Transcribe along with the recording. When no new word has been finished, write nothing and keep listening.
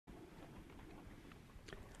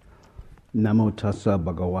Namo tassa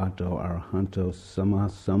bhagavato arahanto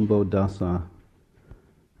sammasambuddhassa.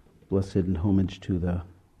 Blessed and homage to the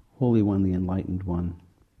Holy One, the Enlightened One.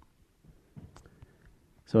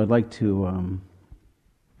 So I'd like to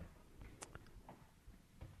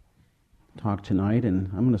talk tonight, and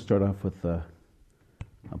I'm going to start off with a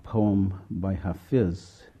poem by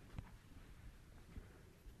Hafiz.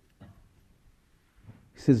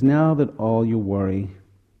 He says, "Now that all your worry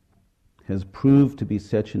has proved to be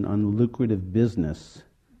such an unlucrative business,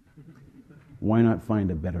 why not find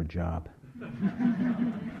a better job?"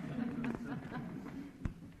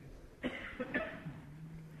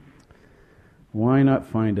 Why not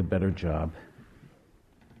find a better job?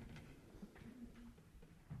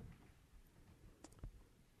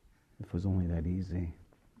 If it was only that easy.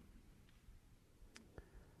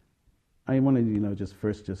 I wanted to, just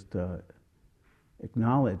first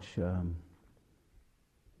acknowledge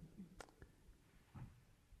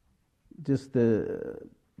just the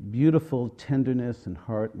beautiful tenderness and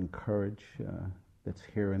heart and courage that's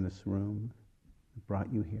here in this room, that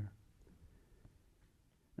brought you here.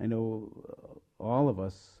 I know all of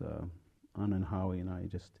us, Anna and Howie and I,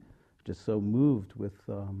 just so moved with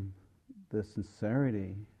the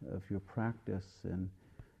sincerity of your practice and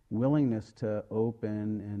willingness to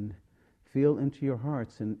open and feel into your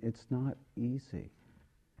hearts, and it's not easy.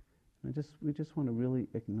 We just want to really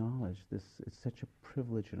acknowledge this. It's such a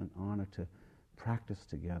privilege and an honor to practice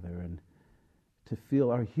together and to feel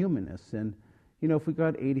our humanness. And, if we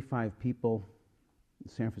got 85 people in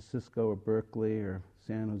San Francisco or Berkeley or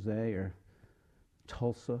San Jose or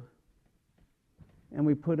Tulsa, and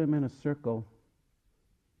we put them in a circle,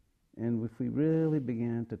 and if we really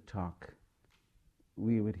began to talk,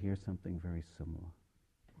 we would hear something very similar.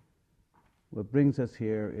 What brings us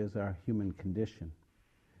here is our human condition.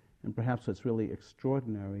 And perhaps what's really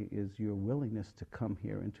extraordinary is your willingness to come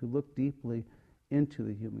here and to look deeply into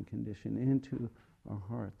the human condition, into our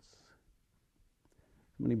hearts.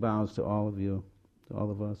 Many bows to all of you, to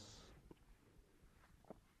all of us.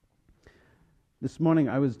 This morning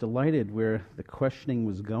I was delighted where the questioning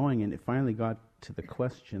was going, and it finally got to the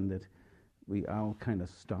question that we all kind of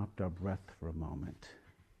stopped our breath for a moment.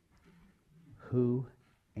 Who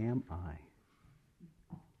am I?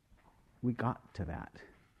 We got to that.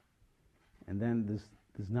 And then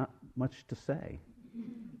there's not much to say.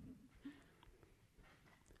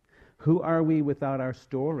 Who are we without our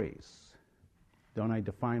stories? Don't I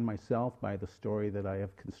define myself by the story that I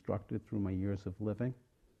have constructed through my years of living?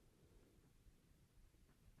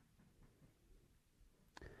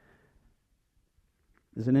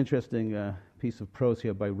 There's an interesting piece of prose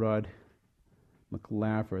here by Rod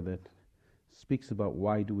McLaver that speaks about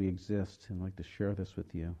why do we exist, and I'd like to share this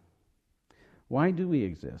with you. Why do we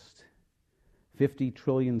exist? 50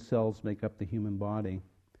 trillion cells make up the human body,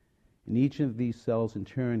 and each of these cells in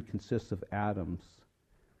turn consists of atoms,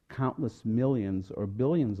 countless millions or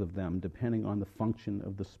billions of them depending on the function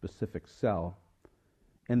of the specific cell.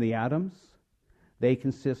 And the atoms, they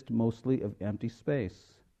consist mostly of empty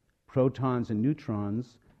space, protons and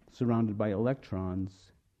neutrons surrounded by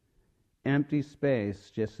electrons. Empty space,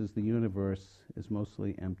 just as the universe is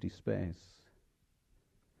mostly empty space.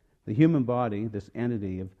 The human body, this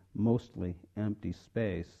entity of mostly empty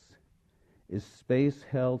space, is space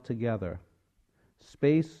held together,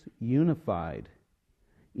 space unified,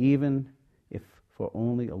 even if for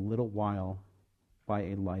only a little while, by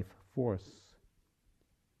a life force.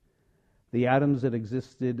 The atoms that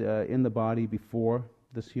existed in the body before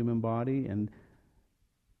this human body, and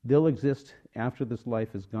they'll exist after this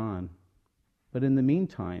life is gone. But in the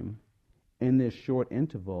meantime, in this short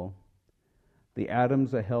interval, the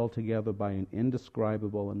atoms are held together by an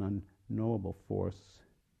indescribable and unknowable force,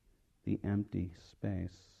 the empty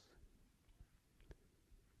space.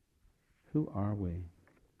 Who are we?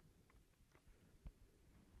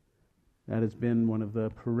 That has been one of the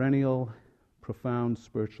perennial, profound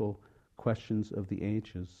spiritual questions of the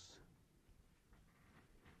ages.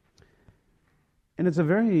 And it's a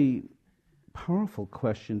very powerful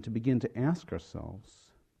question to begin to ask ourselves.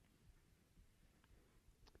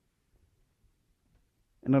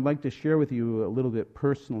 And I'd like to share with you a little bit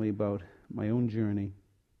personally about my own journey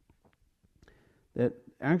that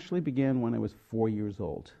actually began when I was 4 years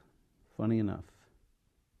old, funny enough.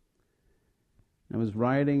 I was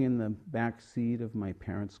riding in the back seat of my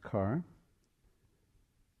parents' car,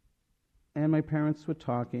 and my parents were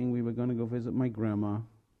talking. We were going to go visit my grandma.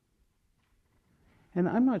 And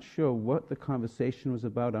I'm not sure what the conversation was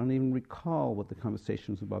about. I don't even recall what the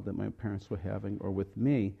conversation was about that my parents were having or with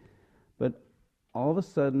me. But all of a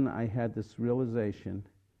sudden, I had this realization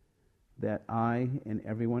that I and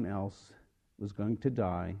everyone else was going to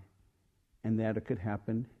die, and that it could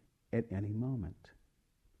happen at any moment.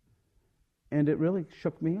 And it really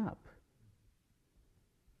shook me up.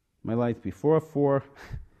 My life before 4,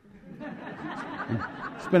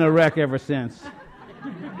 it's been a wreck ever since.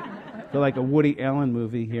 I feel like a Woody Allen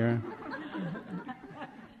movie here.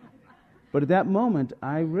 But at that moment,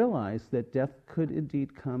 I realized that death could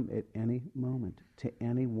indeed come at any moment, to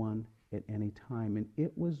anyone at any time. And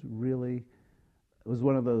it was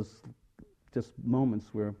one of those just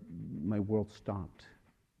moments where my world stopped.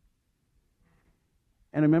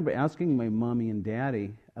 And I remember asking my mommy and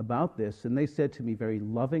daddy about this, and they said to me very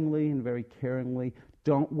lovingly and very caringly,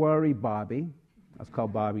 "Don't worry, Bobby." I was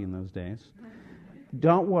called Bobby in those days.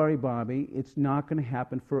 "Don't worry, Bobby. It's not going to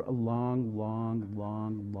happen for a long, long,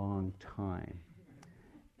 long, long time."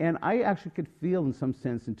 And I actually could feel, in some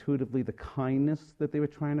sense, intuitively, the kindness that they were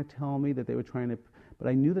trying to tell me, but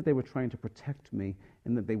I knew that they were trying to protect me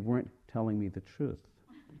and that they weren't telling me the truth.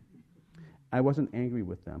 I wasn't angry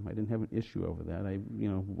with them. I didn't have an issue over that.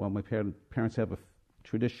 While my parents have a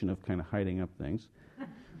tradition of kind of hiding up things.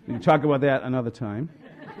 We can talk about that another time.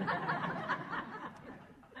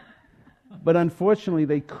 But unfortunately,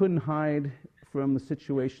 they couldn't hide from the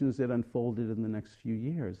situations that unfolded in the next few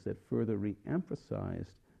years that further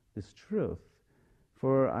re-emphasized this truth.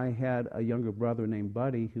 For I had a younger brother named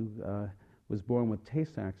Buddy who was born with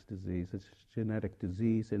Tay-Sachs disease. It's a genetic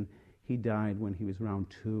disease, and he died when he was around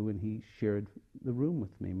 2, and he shared the room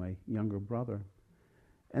with me, my younger brother.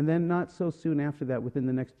 And then not so soon after that, within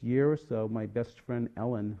the next year or so, my best friend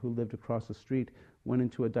Ellen, who lived across the street, went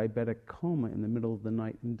into a diabetic coma in the middle of the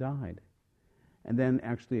night and died. And then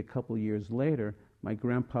actually a couple of years later, my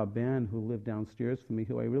grandpa Ben, who lived downstairs from me,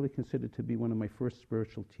 who I really considered to be one of my first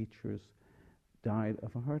spiritual teachers, died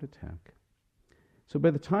of a heart attack. So by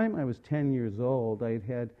the time I was 10 years old, I had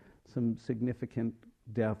had some significant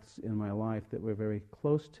deaths in my life that were very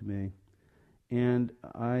close to me. And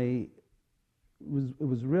it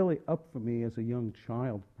was really up for me as a young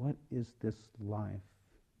child, what is this life?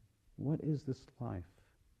 What is this life?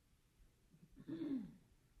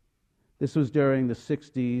 This was during the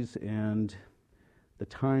 60s, and the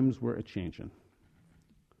times were a-changing.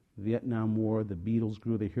 Vietnam War, the Beatles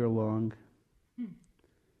grew their hair long.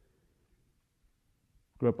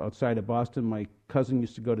 Grew up outside of Boston. My cousin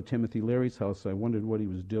used to go to Timothy Leary's house, so I wondered what he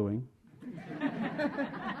was doing.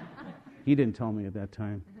 He didn't tell me at that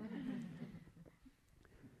time.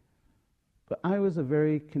 But I was a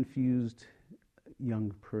very confused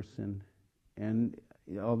young person, and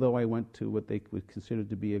although I went to what they would consider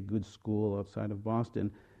to be a good school outside of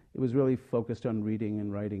Boston, it was really focused on reading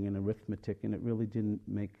and writing and arithmetic, and it really didn't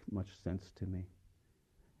make much sense to me.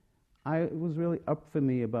 It was really up for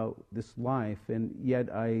me about this life, and yet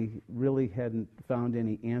I really hadn't found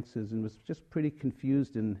any answers and was just pretty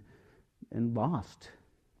confused and lost.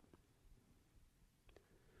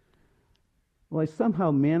 Well, I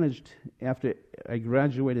somehow managed, after I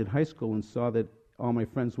graduated high school and saw that all my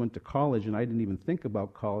friends went to college, and I didn't even think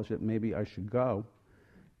about college, that maybe I should go.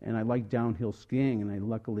 And I liked downhill skiing, and I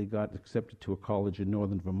luckily got accepted to a college in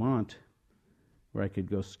northern Vermont where I could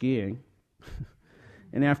go skiing.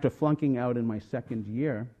 And after flunking out in my second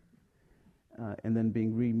year, and then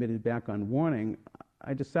being readmitted back on warning,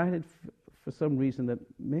 I decided for some reason that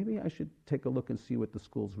maybe I should take a look and see what the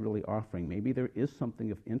school's really offering. Maybe there is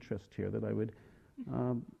something of interest here that I would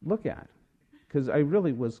look at, because I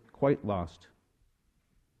really was quite lost.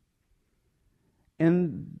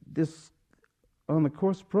 And on the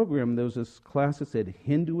course program, there was this class that said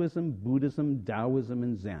Hinduism, Buddhism, Taoism,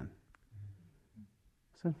 and Zen.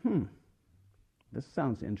 I said, this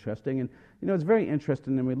sounds interesting. And, it's very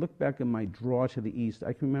interesting. And we look back in my drawer to the east.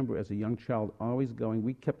 I can remember as a young child always going.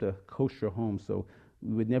 We kept a kosher home, so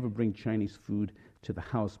we would never bring Chinese food to the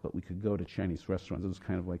house, but we could go to Chinese restaurants. It was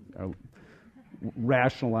kind of like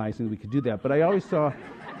rationalizing we could do that. But I always saw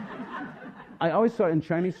in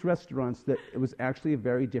Chinese restaurants that it was actually a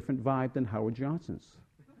very different vibe than Howard Johnson's.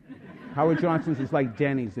 Howard Johnson's is like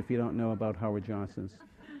Denny's, if you don't know about Howard Johnson's.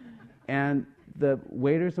 And the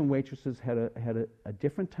waiters and waitresses had a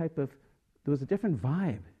different type of, there was a different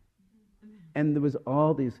vibe. And there was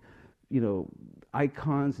all these,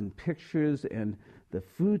 icons and pictures, and the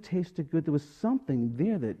food tasted good. There was something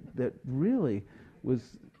there that really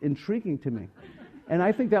was intriguing to me. And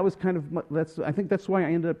I think that was I think that's why I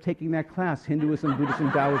ended up taking that class, Hinduism,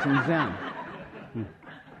 Buddhism, Taoism, Zen.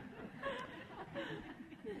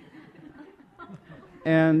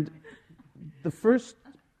 And the first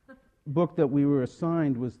book that we were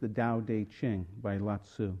assigned was the Tao Te Ching by Lao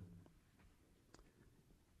Tzu.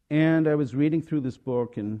 And I was reading through this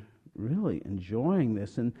book and really enjoying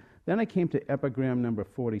this. And Then I came to epigram number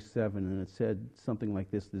 47, and it said something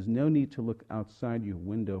like this: there's no need to look outside your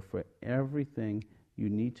window, for everything you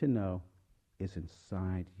need to know is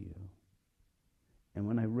inside you. And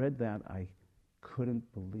when I read that, I couldn't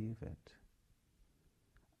believe it.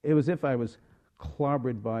 It was as if I was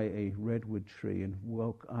clobbered by a redwood tree and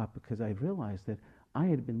woke up, because I realized that I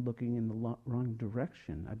had been looking in the wrong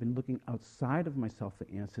direction. I'd been looking outside of myself for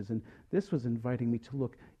answers, and this was inviting me to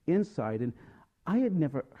look inside. And I had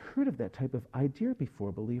never heard of that type of idea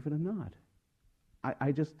before, believe it or not.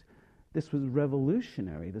 This was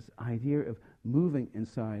revolutionary, this idea of moving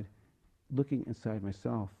inside, looking inside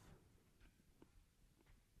myself.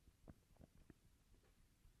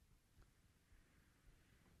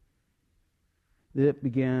 It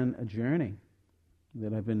began a journey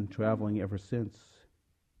that I've been traveling ever since,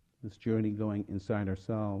 this journey going inside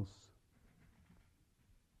ourselves.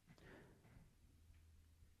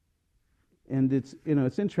 And it's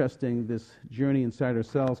interesting, this journey inside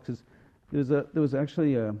ourselves, because there was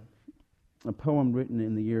actually a poem written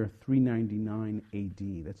in the year 399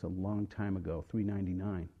 AD. That's a long time ago,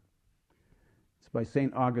 399. It's by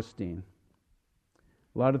St. Augustine.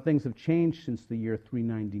 A lot of things have changed since the year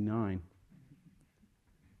 399.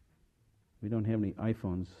 We don't have any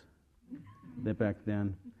iPhones back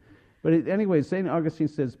then. But anyway, St. Augustine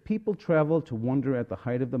says, people travel to wonder at the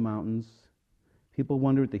height of the mountains. People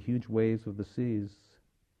wonder at the huge waves of the seas.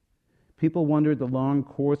 People wonder at the long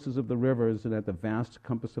courses of the rivers and at the vast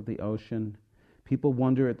compass of the ocean. People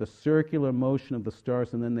wonder at the circular motion of the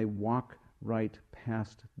stars, and then they walk right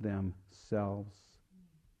past themselves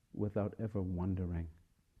without ever wondering.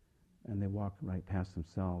 And they walk right past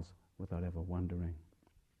themselves without ever wondering.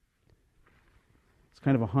 It's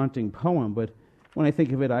kind of a haunting poem, but when I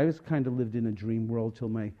think of it, I was kind of lived in a dream world till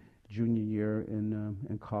my junior year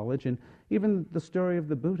in college. And even the story of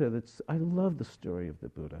the Buddha, I love the story of the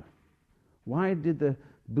Buddha. Why did the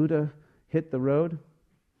Buddha hit the road?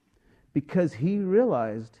 Because he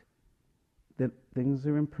realized that things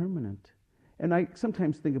are impermanent. And I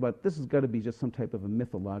sometimes think about, this has got to be just some type of a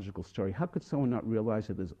mythological story. How could someone not realize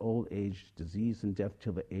that there's old age, disease, and death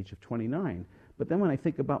till the age of 29? But then when I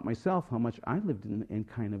think about myself, how much I lived in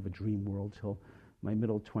kind of a dream world till my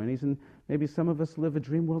middle 20s, and maybe some of us live a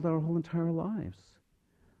dream world our whole entire lives.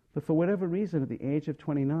 But for whatever reason, at the age of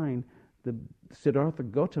 29, the Siddhartha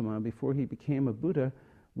Gautama, before he became a Buddha,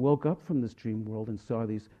 woke up from this dream world and saw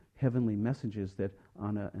these heavenly messages that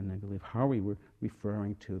Anna and I believe Harvey were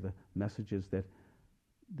referring to, the messages that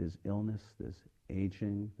there's illness, there's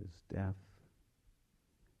aging, there's death.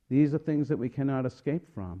 These are things that we cannot escape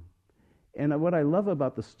from. And what I love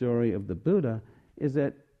about the story of the Buddha is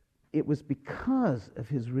that it was because of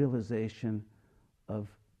his realization of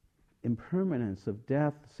impermanence, of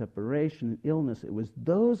death, separation, and illness. It was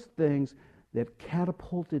those things that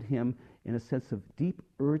catapulted him in a sense of deep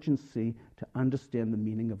urgency to understand the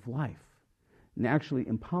meaning of life. And actually,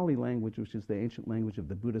 in Pali language, which is the ancient language of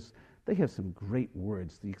the Buddhists, they have some great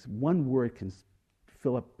words. One word can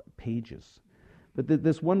fill up pages. But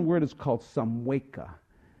this one word is called samveka.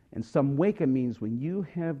 And samveka means when you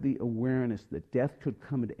have the awareness that death could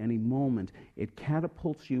come at any moment, it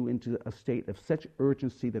catapults you into a state of such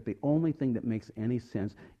urgency that the only thing that makes any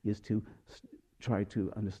sense is to try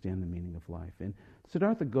to understand the meaning of life. And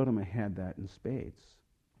Siddhartha Gautama had that in spades.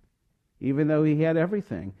 Even though he had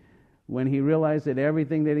everything, when he realized that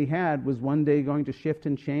everything that he had was one day going to shift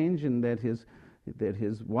and change, and that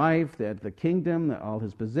his wife, that the kingdom, that all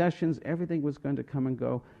his possessions, everything was going to come and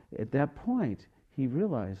go, at that point, he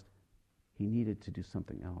realized he needed to do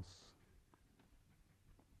something else.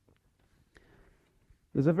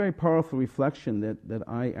 There's a very powerful reflection that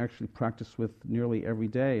I actually practice with nearly every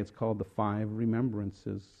day. It's called the 5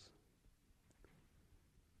 Remembrances.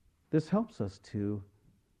 This helps us to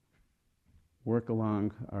work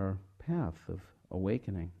along our path of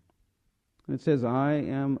awakening. And it says, I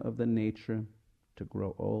am of the nature to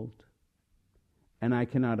grow old, and I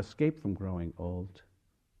cannot escape from growing old.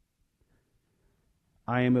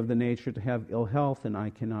 I am of the nature to have ill health, and I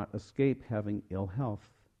cannot escape having ill health.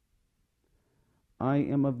 I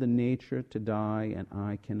am of the nature to die, and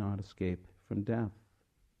I cannot escape from death.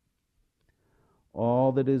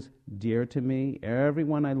 All that is dear to me,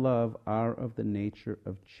 everyone I love, are of the nature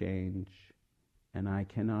of change, and I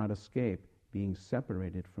cannot escape being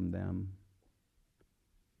separated from them.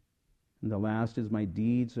 And the last is, my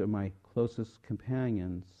deeds are my closest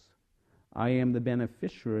companions. I am the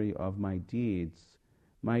beneficiary of my deeds.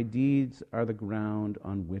 My deeds are the ground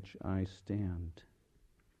on which I stand.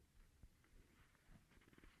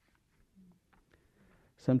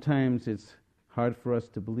 Sometimes it's hard for us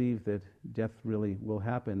to believe that death really will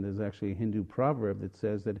happen. There's actually a Hindu proverb that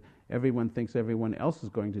says that everyone thinks everyone else is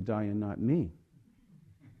going to die and not me.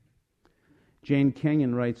 Jane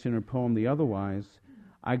Kenyon writes in her poem, The Otherwise,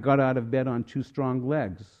 I got out of bed on 2 strong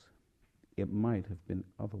legs. It might have been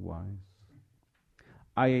otherwise.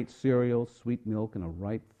 I ate cereal, sweet milk, and a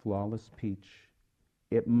ripe, flawless peach.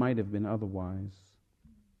 It might have been otherwise.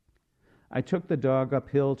 I took the dog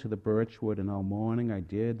uphill to the birchwood, and all morning I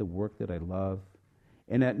did the work that I love.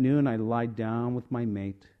 And at noon I lied down with my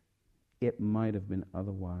mate. It might have been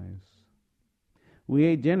otherwise. We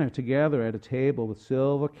ate dinner together at a table with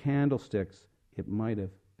silver candlesticks. It might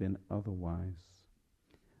have been otherwise.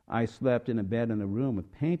 I slept in a bed in a room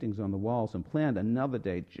with paintings on the walls and planned another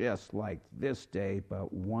day just like this day,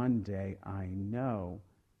 but one day I know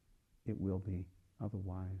it will be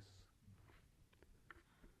otherwise.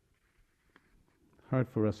 Hard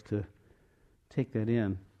for us to take that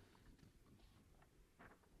in.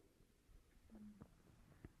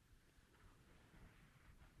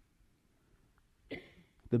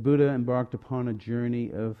 The Buddha embarked upon a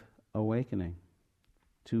journey of awakening,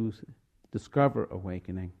 to discover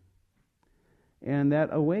awakening. And that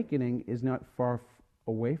awakening is not far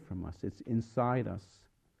away from us. It's inside us.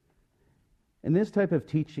 And this type of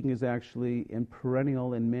teaching is actually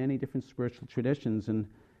perennial in many different spiritual traditions. And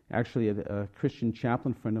actually, a Christian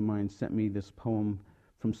chaplain friend of mine sent me this poem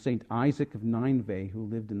from St. Isaac of Nineveh, who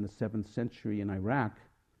lived in the 7th century in Iraq.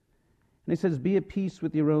 And he says, be at peace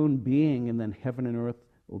with your own being, and then heaven and earth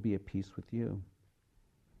will be at peace with you.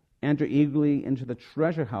 Enter eagerly into the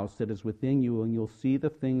treasure house that is within you, and you'll see the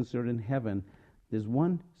things that are in heaven. There's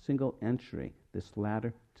one single entry. This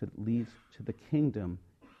ladder that leads to the kingdom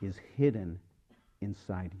is hidden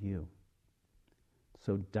inside you.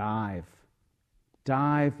 So dive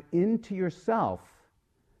into yourself,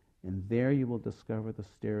 and there you will discover the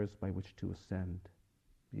stairs by which to ascend.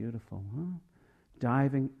 Beautiful, huh?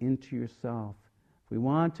 Diving into yourself. If we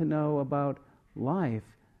want to know about life,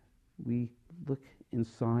 we look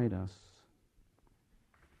inside us.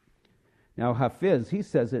 Now, Hafiz, he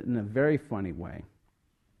says it in a very funny way.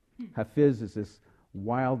 Hafiz is this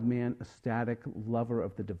wild man, ecstatic lover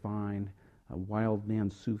of the divine, a wild man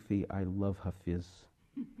Sufi. I love Hafiz.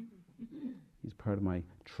 He's part of my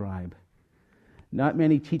tribe. Not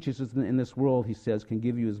many teachers in this world, he says, can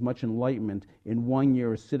give you as much enlightenment in 1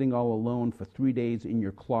 year as sitting all alone for 3 days in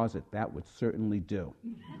your closet. That would certainly do.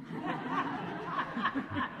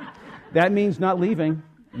 That means not leaving.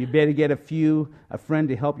 You better get a friend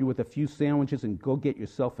to help you with a few sandwiches and go get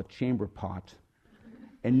yourself a chamber pot.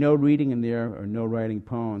 And no reading in there or no writing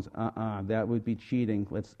poems. That would be cheating.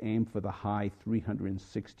 Let's aim for the high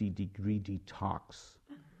 360-degree detox.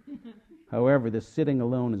 However, the sitting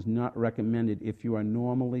alone is not recommended if you are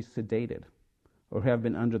normally sedated or have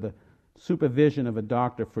been under the supervision of a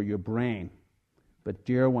doctor for your brain. But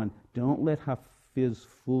dear one, don't let Hafiz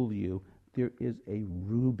fool you. There is a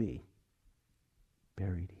ruby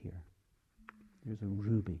buried here. There's a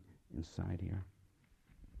ruby inside here.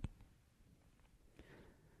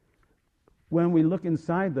 When we look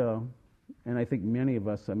inside, though, and I think many of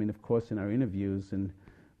us, of course, in our interviews, and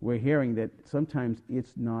we're hearing that sometimes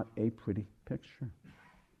it's not a pretty picture.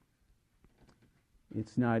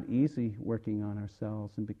 It's not easy working on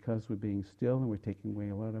ourselves, and because we're being still and we're taking away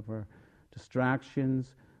a lot of our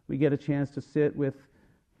distractions, we get a chance to sit with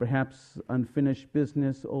perhaps unfinished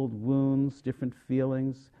business, old wounds, different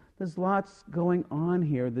feelings. There's lots going on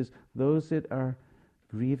here. There's those that are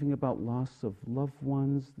grieving about loss of loved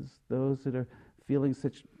ones. There's those that are feeling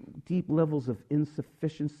such deep levels of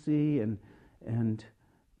insufficiency, and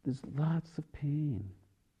there's lots of pain.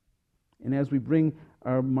 And as we bring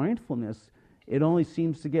our mindfulness, it only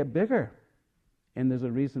seems to get bigger. And there's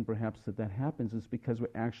a reason perhaps that happens is because we're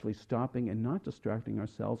actually stopping and not distracting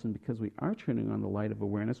ourselves, and because we are turning on the light of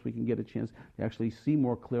awareness, we can get a chance to actually see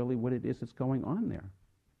more clearly what it is that's going on there.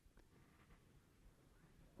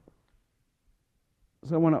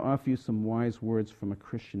 So I want to offer you some wise words from a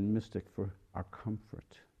Christian mystic for our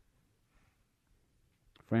comfort.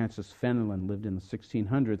 Francis Fenelon lived in the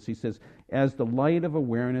 1600s. He says, as the light of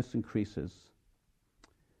awareness increases,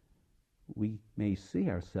 we may see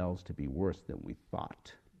ourselves to be worse than we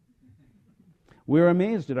thought. We're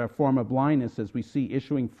amazed at our former blindness as we see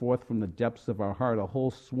issuing forth from the depths of our heart a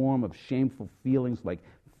whole swarm of shameful feelings like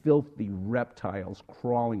filthy reptiles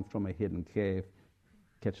crawling from a hidden cave.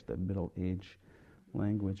 Catch the Middle Age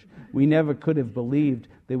language. We never could have believed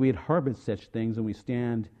that we had harbored such things, and we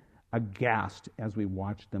stand aghast as we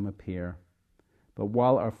watch them appear. But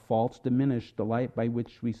while our faults diminish, the light by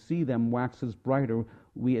which we see them waxes brighter.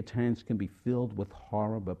 We at times can be filled with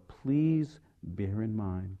horror, but please bear in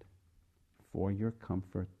mind, for your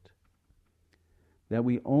comfort, that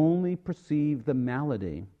we only perceive the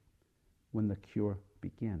malady when the cure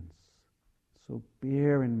begins. So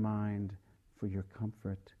bear in mind for your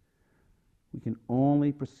comfort, we can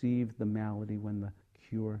only perceive the malady when the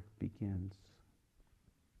cure begins.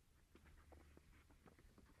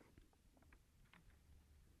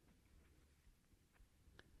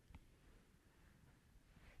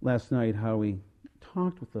 Last night, Howie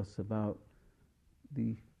talked with us about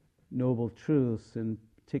the noble truths, and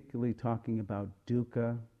particularly talking about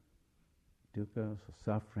dukkha, so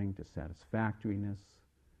suffering, dissatisfactoriness,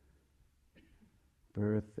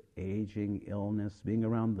 birth, aging, illness, being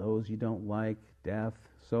around those you don't like, death,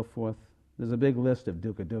 so forth. There's a big list of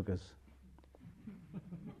dukkha-dukkhas.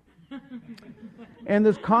 And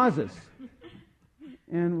there's causes.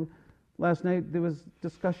 And last night there was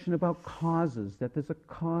discussion about causes, that there's a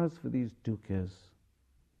cause for these dukkhas,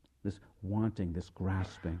 this wanting, this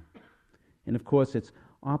grasping. And of course it's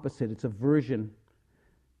opposite, it's aversion.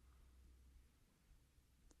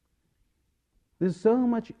 There's so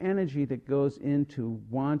much energy that goes into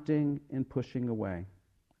wanting and pushing away.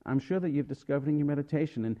 I'm sure that you've discovered in your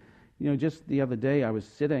meditation. And, just the other day I was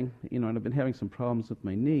sitting, and I've been having some problems with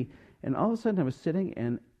my knee, and all of a sudden I was sitting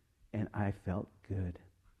and I felt good.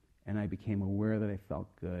 And I became aware that I felt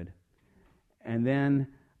good. And then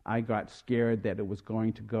I got scared that it was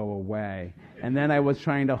going to go away. And then I was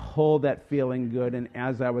trying to hold that feeling good, and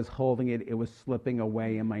as I was holding it, it was slipping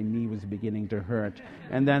away and my knee was beginning to hurt.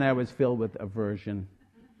 And then I was filled with aversion.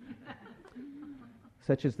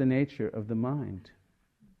 Such is the nature of the mind.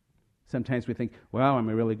 Sometimes we think, wow, I'm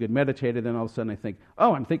a really good meditator. Then all of a sudden I think,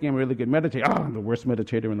 oh, I'm thinking I'm a really good meditator. Oh, I'm the worst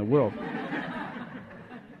meditator in the world.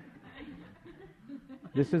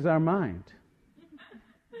 This is our mind.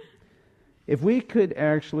 If we could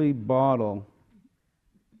actually bottle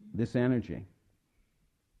this energy,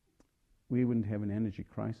 we wouldn't have an energy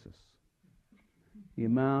crisis. The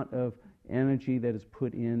amount of energy that is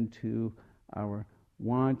put into our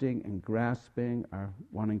wanting and grasping, our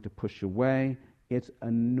wanting to push away, it's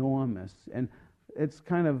enormous. And it's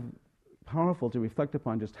kind of powerful to reflect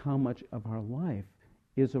upon just how much of our life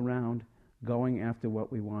is around going after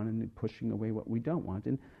what we want and pushing away what we don't want.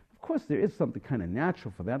 And of course there is something kind of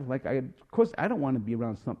natural for that. Of course I don't want to be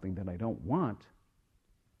around something that I don't want.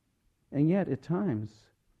 And yet at times,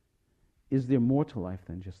 is there more to life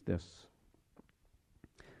than just this?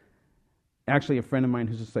 Actually, a friend of mine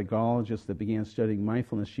who's a psychologist that began studying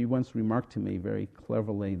mindfulness, she once remarked to me very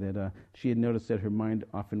cleverly that she had noticed that her mind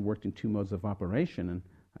often worked in two modes of operation. And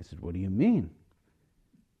I said, what do you mean?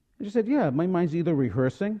 And she said, yeah, my mind's either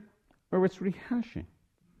rehearsing or it's rehashing.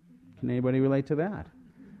 Can anybody relate to that?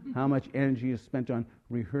 How much energy is spent on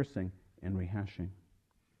rehearsing and rehashing?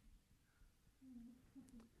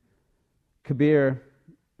 Kabir,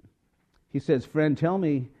 he says, friend, tell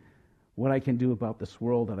me what I can do about this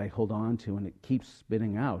world that I hold on to and it keeps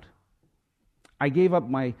spitting out. I gave up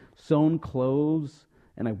my sewn clothes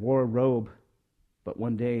and I wore a robe, but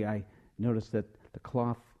one day I noticed that the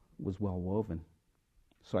cloth was well woven.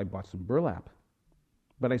 So I bought some burlap,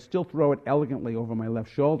 but I still throw it elegantly over my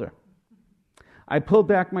left shoulder. I pulled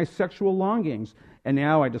back my sexual longings, and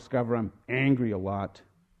now I discover I'm angry a lot.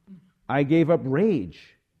 I gave up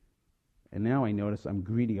rage, and now I notice I'm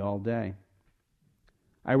greedy all day.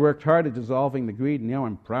 I worked hard at dissolving the greed, and now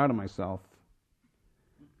I'm proud of myself.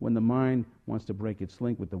 When the mind wants to break its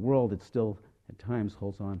link with the world, it still, at times,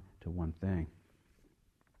 holds on to one thing.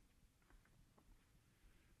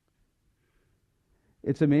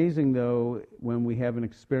 It's amazing, though, when we have an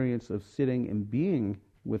experience of sitting and being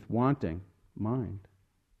with wanting mind,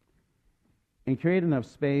 and create enough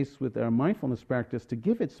space with our mindfulness practice to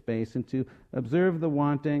give it space and to observe the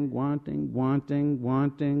wanting, watching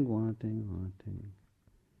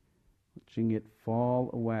it fall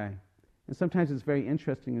away. And sometimes it's very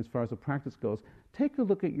interesting as far as the practice goes. Take a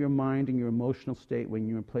look at your mind and your emotional state when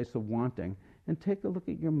you're in a place of wanting, and take a look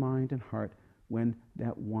at your mind and heart when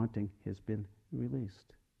that wanting has been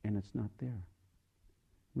released and it's not there.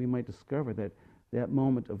 We might discover that that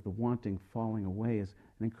moment of the wanting falling away is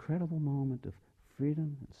an incredible moment of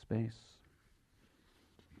freedom and space.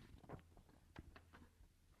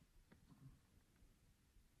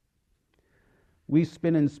 We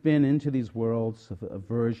spin and spin into these worlds of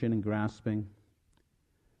aversion and grasping.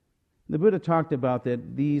 The Buddha talked about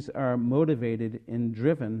that these are motivated and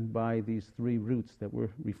driven by these three roots that were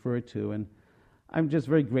referred to. And I'm just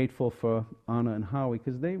very grateful for Anna and Howie,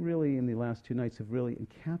 because they really, in the last two nights, have really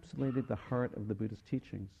encapsulated the heart of the Buddha's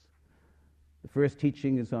teachings. The first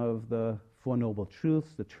teaching is of the Four Noble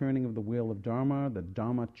Truths, the turning of the wheel of Dharma, the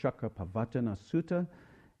Dhamma Chakra Pavatana Sutta,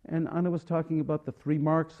 And Anna was talking about the 3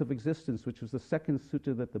 marks of existence, which was the second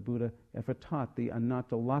sutta that the Buddha ever taught, the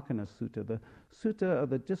Anatta Lakkhana Sutta, the sutta of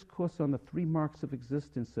the discourse on the 3 marks of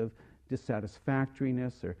existence of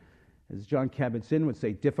dissatisfactoriness, or as John Kabat-Zinn would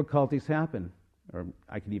say, difficulties happen. Or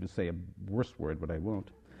I could even say a worse word, but I won't.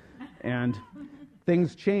 And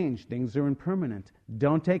things change. Things are impermanent.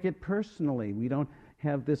 Don't take it personally. We don't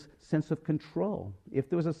have this sense of control. If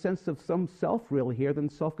there was a sense of some self really here, then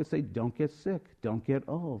self could say, don't get sick, don't get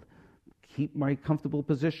old, keep my comfortable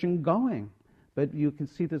position going. But you can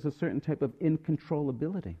see there's a certain type of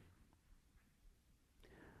incontrollability.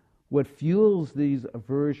 What fuels these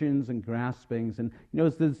aversions and graspings, and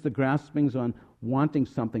there's the graspings on wanting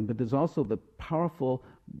something, but there's also the powerful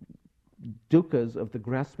dukkhas of the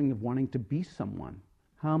grasping of wanting to be someone.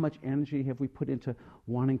 How much energy have we put into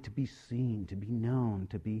wanting to be seen, to be known,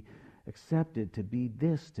 to be accepted, to be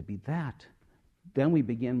this, to be that? Then we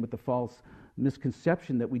begin with the false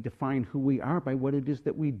misconception that we define who we are by what it is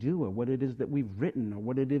that we do, or what it is that we've written, or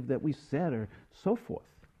what it is that we said, or so forth.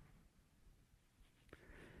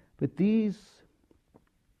 But these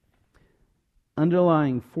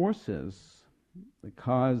underlying forces that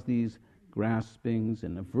cause these graspings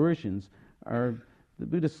and aversions are, the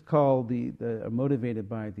Buddhists call are motivated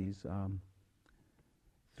by these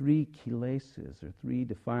 3 kilesas, or 3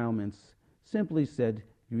 defilements, simply said,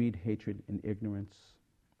 greed, hatred, and ignorance.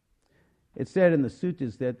 It's said in the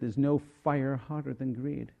suttas that there's no fire hotter than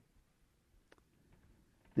greed.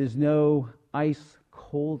 There's no ice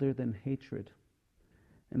colder than hatred.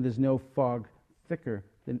 And there's no fog thicker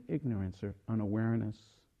than ignorance or unawareness.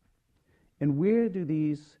 And where do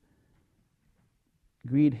these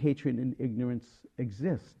greed, hatred, and ignorance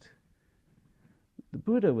exist? The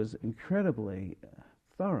Buddha was incredibly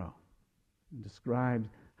thorough and described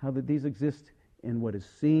how that these exist in what is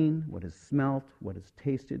seen, what is smelt, what is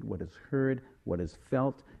tasted, what is heard, what is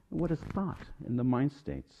felt, and what is thought in the mind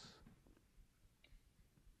states.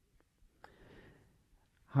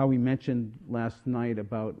 How we mentioned last night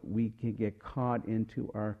about we can get caught into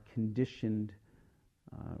our conditioned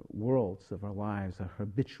worlds of our lives, our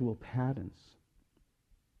habitual patterns.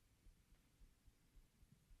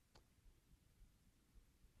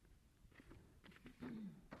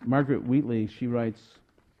 Margaret Wheatley, she writes,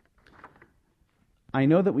 I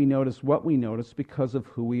know that we notice what we notice because of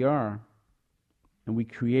who we are, and we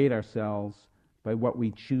create ourselves by what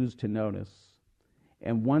we choose to notice.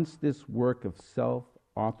 And once this work of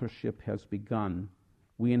self-authorship has begun,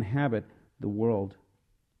 we inhabit the world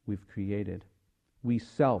we've created. We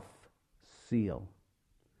self-seal.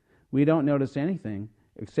 We don't notice anything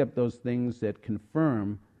except those things that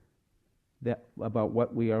confirm that about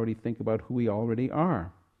what we already think about who we already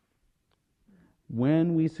are.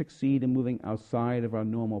 When we succeed in moving outside of our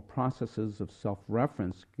normal processes of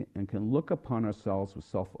self-reference and can look upon ourselves with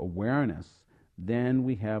self-awareness, then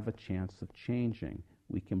we have a chance of changing.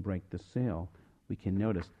 We can break the seal. We can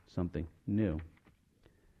notice something new.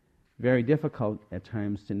 Very difficult at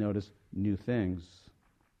times to notice new things.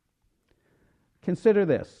 Consider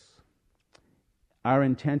this. Our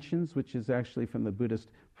intentions, which is actually from the Buddhist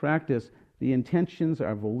practice, the intentions,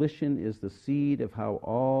 our volition is the seed of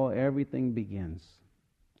how everything begins.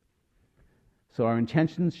 So our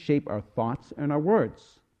intentions shape our thoughts and our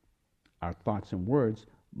words. Our thoughts and words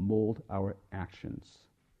mold our actions.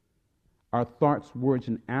 Our thoughts, words,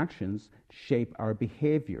 and actions shape our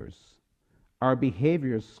behaviors. Our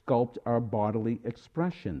behaviors sculpt our bodily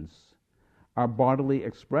expressions. Our bodily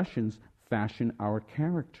expressions fashion our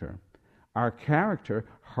character. Our character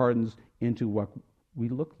hardens into what we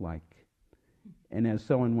look like. And as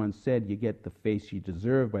someone once said, you get the face you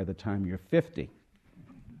deserve by the time you're 50.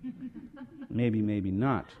 Maybe, maybe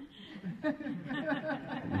not.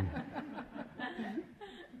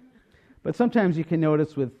 But sometimes you can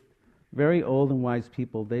notice with very old and wise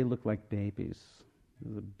people, they look like babies.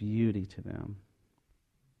 There's a beauty to them.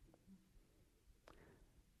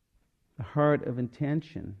 The heart of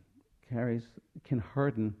intention can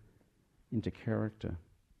harden into character.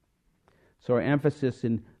 So our emphasis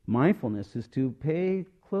in mindfulness is to pay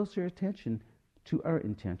closer attention to our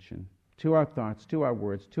intention, to our thoughts, to our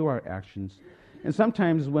words, to our actions. And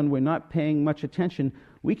sometimes when we're not paying much attention,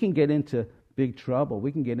 we can get into big trouble.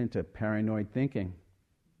 We can get into paranoid thinking.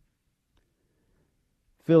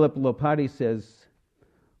 Philip Lopati says,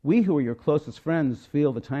 we who are your closest friends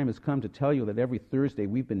feel the time has come to tell you that every Thursday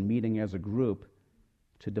we've been meeting as a group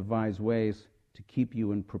to devise ways to keep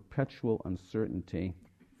you in perpetual uncertainty,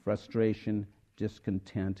 frustration,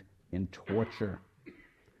 discontent, and torture,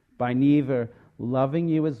 by neither loving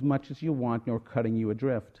you as much as you want nor cutting you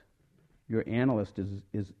adrift. Your analyst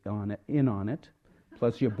is in on it,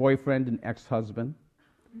 plus your boyfriend and ex-husband,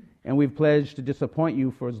 And we've pledged to disappoint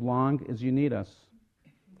you for as long as you need us.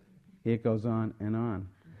 It goes on and on.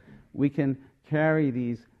 We can carry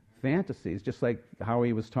these fantasies, just like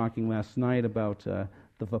Howie was talking last night about the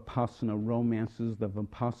Vipassana romances, the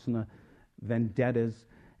Vipassana vendettas.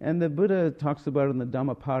 And the Buddha talks about it in the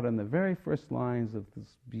Dhammapada, in the very first lines of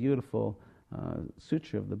this beautiful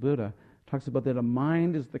sutra of the Buddha, talks about that a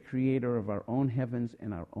mind is the creator of our own heavens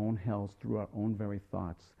and our own hells through our own very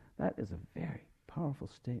thoughts. That is a very powerful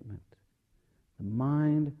statement. The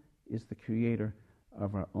mind is the creator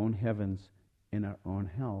of our own heavens and our own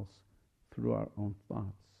hells through our own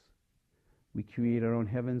thoughts. We create our own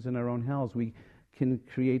heavens and our own hells. We can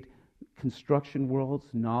create construction worlds,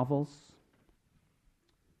 novels.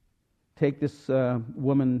 Take this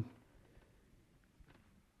woman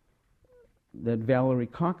that Valerie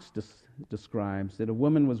Cox describes, that a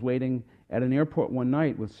woman was waiting at an airport one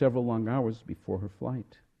night with several long hours before her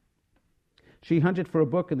flight. She hunted for a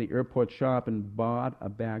book in the airport shop and bought a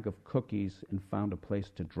bag of cookies and found a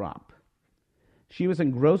place to drop. She was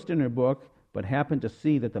engrossed in her book, but happened to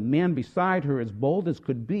see that the man beside her, as bold as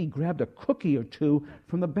could be, grabbed a cookie or two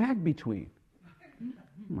from the bag between. Oh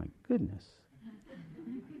my goodness.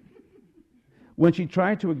 When she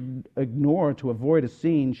tried to ignore, to avoid a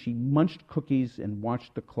scene, she munched cookies and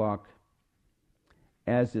watched the clock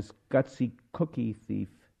as this gutsy cookie thief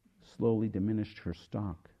slowly diminished her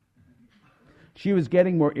stock. She was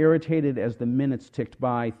getting more irritated as the minutes ticked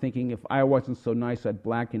by, thinking if I wasn't so nice, I'd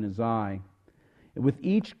blacken his eye. And with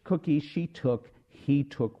each cookie she took, he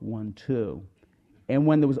took one too. And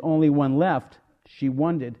when there was only one left, she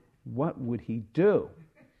wondered, what would he do?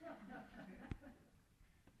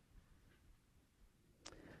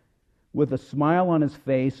 With a smile on his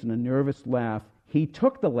face and a nervous laugh, he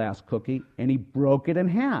took the last cookie and he broke it in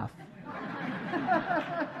half.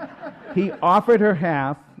 He offered her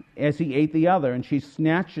half as he ate the other, and she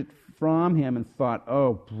snatched it from him and thought,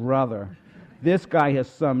 oh, brother, this guy has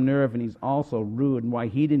some nerve and he's also rude, and why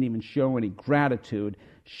he didn't even show any gratitude.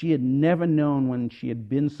 She had never known when she had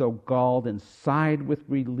been so galled, and sighed with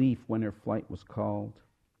relief when her flight was called.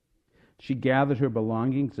 She gathered her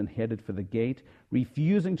belongings and headed for the gate,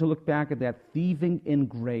 refusing to look back at that thieving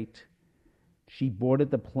ingrate. She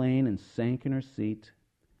boarded the plane and sank in her seat,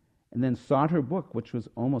 and then sought her book, which was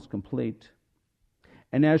almost complete.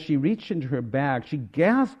 And as she reached into her bag, she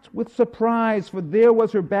gasped with surprise, for there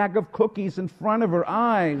was her bag of cookies in front of her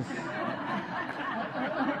eyes.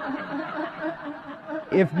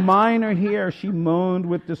 If mine are here, she moaned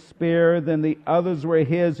with despair, then the others were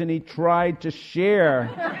his, and he tried to share.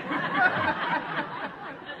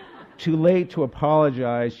 Too late to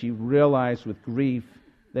apologize, she realized with grief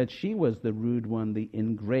that she was the rude one, the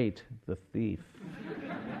ingrate, the thief.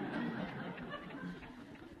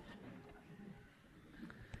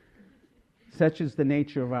 Such is the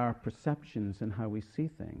nature of our perceptions and how we see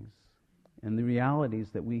things and the realities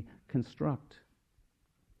that we construct.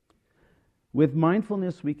 With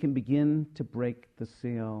mindfulness, we can begin to break the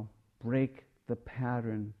seal, break the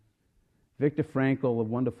pattern. Viktor Frankl, a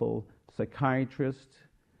wonderful psychiatrist,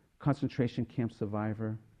 concentration camp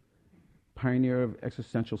survivor, pioneer of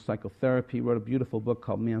existential psychotherapy, wrote a beautiful book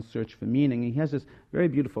called Man's Search for Meaning. He has this very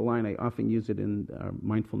beautiful line. I often use it in our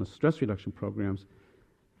mindfulness stress reduction programs.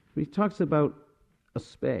 He talks about a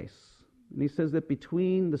space, and he says that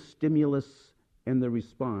between the stimulus and the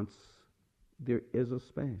response, there is a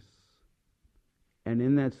space. And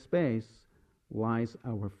in that space lies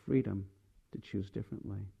our freedom to choose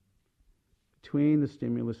differently. Between the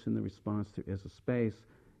stimulus and the response, there is a space,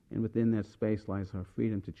 and within that space lies our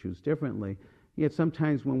freedom to choose differently. Yet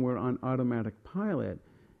sometimes when we're on automatic pilot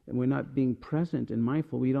and we're not being present and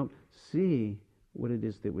mindful, we don't see what it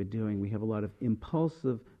is that we're doing. We have a lot of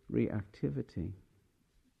impulsive reactivity.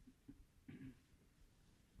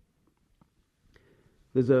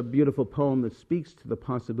 There's a beautiful poem that speaks to the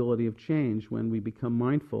possibility of change when we become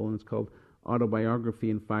mindful, and it's called Autobiography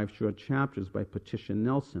in 5 Short Chapters by Patricia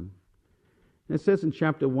Nelson. And it says in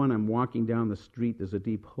chapter 1, I'm walking down the street, there's a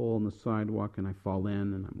deep hole in the sidewalk, and I fall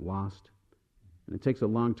in and I'm lost. And it takes a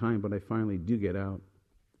long time, but I finally do get out.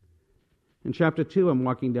 In chapter 2, I'm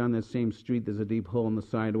walking down that same street, there's a deep hole in the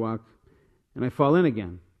sidewalk, and I fall in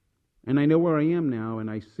again. And I know where I am now, and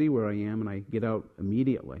I see where I am, and I get out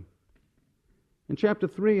immediately. In chapter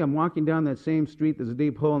 3, I'm walking down that same street, there's a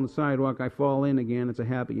deep hole in the sidewalk, I fall in again, it's a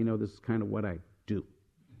habit, this is kind of what I do.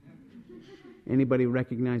 Anybody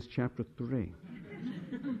recognize chapter 3?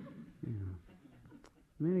 Yeah.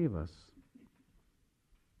 Many of us.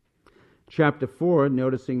 Chapter 4,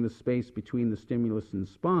 noticing the space between the stimulus and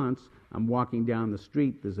response, I'm walking down the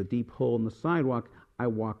street, there's a deep hole in the sidewalk, I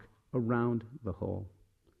walk around the hole.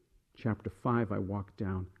 Chapter 5, I walk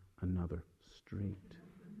down another street.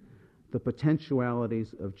 The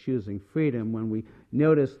potentialities of choosing freedom when we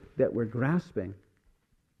notice that we're grasping.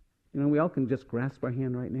 We all can just grasp our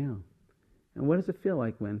hand right now. And what does it feel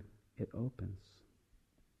like when it opens?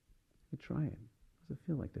 You try it. What does it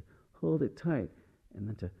feel like to hold it tight and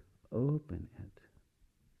then to open it?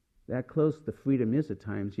 That close the freedom is at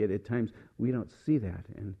times, yet at times we don't see that.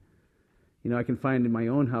 And, I can find in my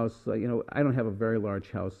own house, I don't have a very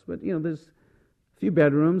large house, but, there's a few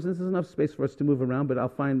bedrooms. This is enough space for us to move around, but I'll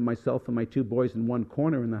find myself and my two boys in one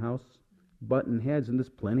corner in the house, button heads, and there's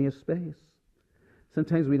plenty of space.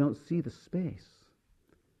 Sometimes we don't see the space.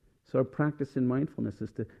 So our practice in mindfulness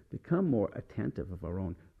is to become more attentive of our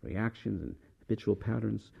own reactions and habitual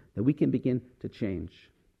patterns that we can begin to change.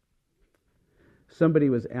 Somebody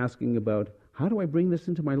was asking about, how do I bring this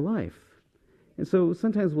into my life? And so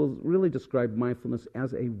sometimes we'll really describe mindfulness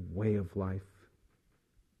as a way of life.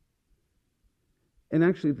 And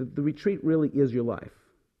actually, the retreat really is your life.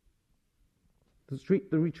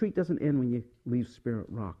 The retreat doesn't end when you leave Spirit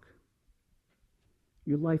Rock.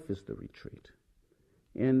 Your life is the retreat.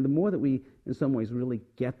 And the more that we, in some ways, really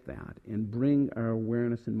get that and bring our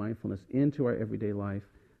awareness and mindfulness into our everyday life,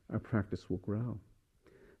 our practice will grow.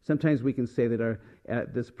 Sometimes we can say that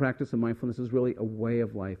this practice of mindfulness is really a way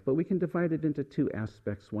of life, but we can divide it into two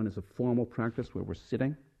aspects. One is a formal practice where we're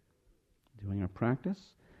sitting, doing our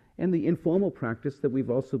practice, and the informal practice that we've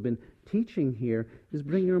also been teaching here is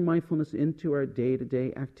bringing our mindfulness into our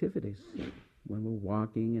day-to-day activities. When we're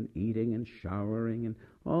walking and eating and showering and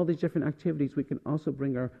all these different activities, we can also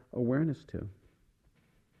bring our awareness to.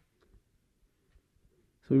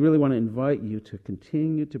 So we really want to invite you to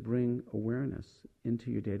continue to bring awareness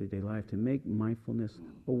into your day-to-day life, to make mindfulness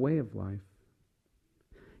a way of life.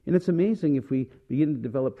 And it's amazing if we begin to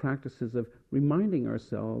develop practices of reminding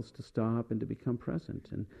ourselves to stop and to become present.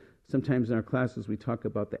 And sometimes in our classes we talk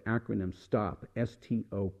about the acronym STOP,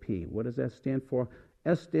 S-T-O-P. What does that stand for?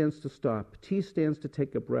 S stands to stop, T stands to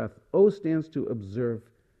take a breath, O stands to observe,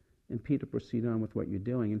 and P to proceed on with what you're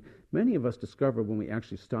doing. And many of us discover when we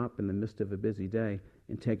actually stop in the midst of a busy day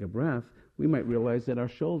and take a breath, we might realize that our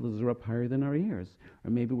shoulders are up higher than our ears, or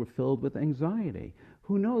maybe we're filled with anxiety.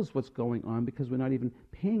 Who knows what's going on because we're not even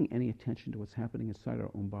paying any attention to what's happening inside our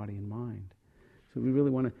own body and mind. So we really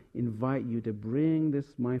want to invite you to bring this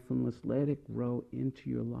mindfulness, let it grow into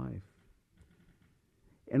your life.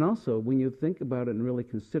 And also, when you think about it and really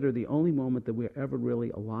consider, the only moment that we're ever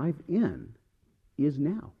really alive in is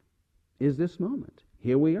now, is this moment.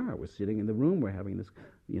 Here we are. We're sitting in the room. We're having this,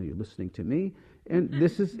 you're listening to me, and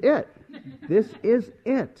this is it. This is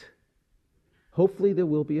it. Hopefully there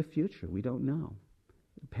will be a future. We don't know.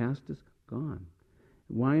 The past is gone.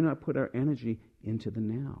 Why not put our energy into the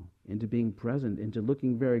now, into being present, into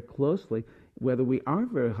looking very closely, whether we are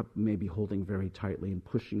maybe holding very tightly and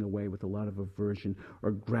pushing away with a lot of aversion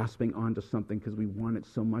or grasping onto something because we want it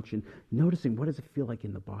so much, and noticing, what does it feel like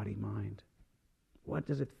in the body-mind? What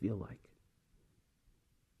does it feel like?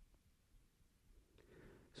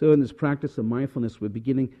 So in this practice of mindfulness, we're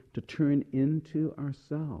beginning to turn into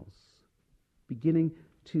ourselves, beginning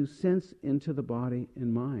to sense into the body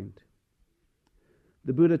and mind.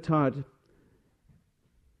 The Buddha taught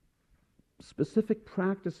specific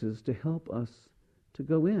practices to help us to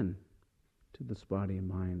go in to this body and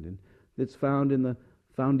mind, and it's found in the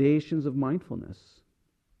foundations of mindfulness.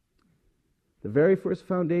 The very first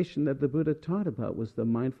foundation that the Buddha taught about was the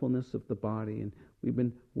mindfulness of the body, and we've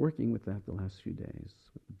been working with that the last few days,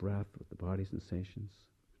 with the breath, with the body sensations.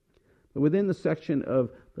 But within the section of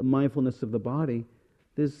the mindfulness of the body,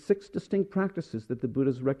 there's 6 distinct practices that the Buddha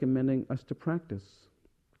is recommending us to practice.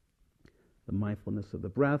 The mindfulness of the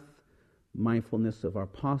breath, mindfulness of our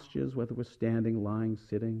postures, whether we're standing, lying,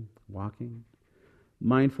 sitting, walking,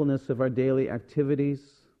 mindfulness of our daily activities,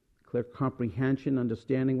 clear comprehension,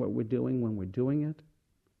 understanding what we're doing when we're doing it.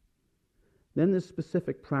 Then there's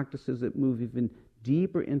specific practices that move even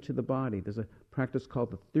deeper into the body. There's a practice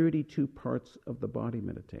called the 32 parts of the body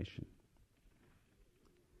meditation.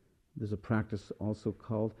 There's a practice also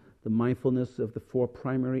called the mindfulness of the 4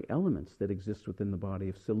 primary elements that exist within the body,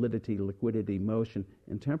 of solidity, liquidity, motion,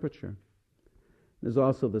 and temperature. There's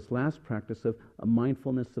also this last practice of a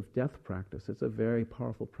mindfulness of death practice. It's a very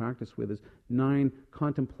powerful practice where there's 9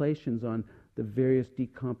 contemplations on the various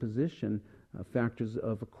decomposition factors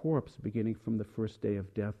of a corpse, beginning from the first day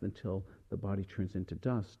of death until the body turns into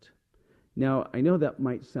dust. Now, I know that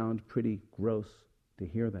might sound pretty gross to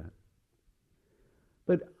hear that.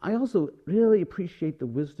 But I also really appreciate the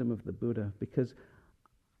wisdom of the Buddha, because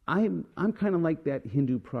I'm kind of like that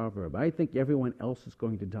Hindu proverb. I think everyone else is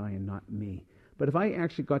going to die and not me. But if I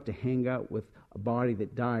actually got to hang out with a body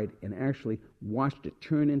that died and actually watched it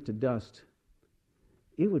turn into dust,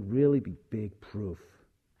 it would really be big proof.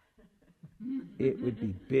 It would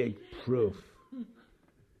be big proof.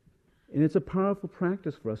 And it's a powerful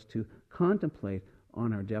practice for us to contemplate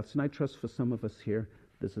on our deaths. And I trust for some of us here,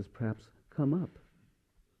 this has perhaps come up.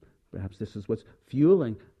 Perhaps this is what's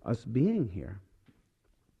fueling us being here.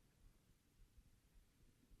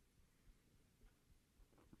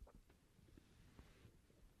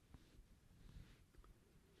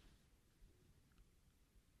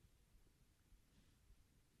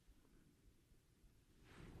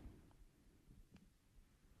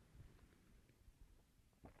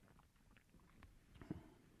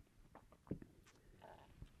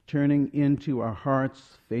 Turning into our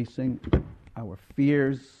hearts, facing our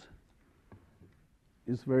fears,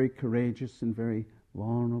 is very courageous and very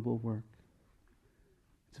vulnerable work.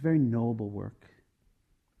 It's a very noble work.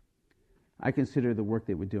 I consider the work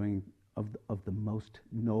that we're doing of the most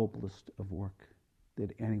noblest of work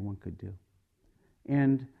that anyone could do.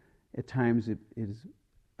 And at times it is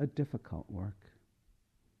a difficult work.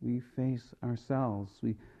 We face ourselves.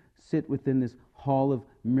 We sit within this hall of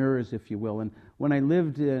mirrors, if you will. And when I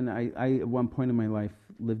lived in, I at one point in my life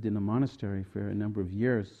lived in a monastery for a number of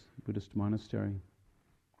years, Buddhist monastery.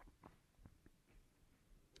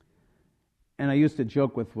 And I used to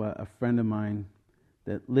joke with a friend of mine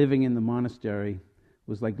that living in the monastery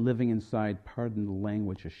was like living inside, pardon the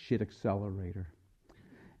language, a shit accelerator.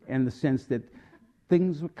 And the sense that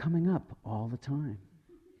things were coming up all the time.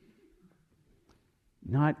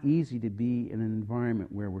 Not easy to be in an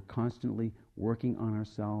environment where we're constantly working on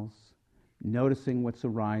ourselves, noticing what's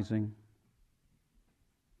arising.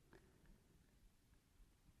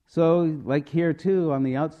 So, like here too, on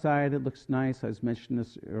the outside it looks nice. I was mentioning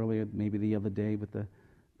this earlier, maybe the other day, with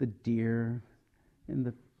the deer and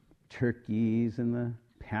the turkeys and the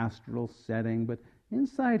pastoral setting. But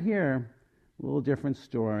inside here, a little different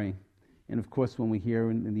story. And of course, when we hear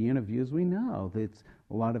in the interviews, we know that it's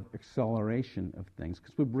a lot of acceleration of things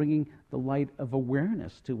because we're bringing the light of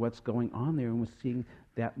awareness to what's going on there, and we're seeing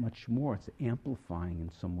that much more. It's amplifying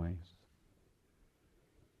in some ways.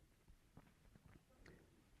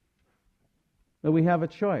 But we have a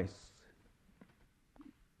choice.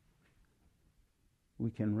 We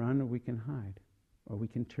can run or we can hide, or we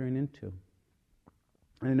can turn into.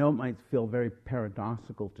 And I know it might feel very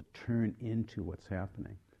paradoxical to turn into what's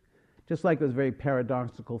happening. Just like it was very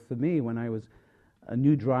paradoxical for me when I was a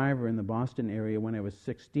new driver in the Boston area when I was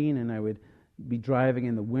 16, and I would be driving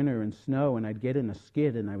in the winter and snow, and I'd get in a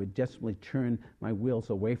skid, and I would desperately turn my wheels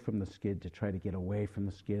away from the skid to try to get away from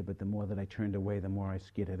the skid, but the more that I turned away, the more I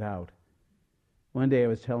skidded out. One day I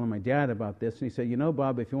was telling my dad about this, and he said, "You know,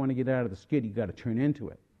 Bob, if you want to get out of the skid, you've got to turn into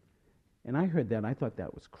it." And I heard that, and I thought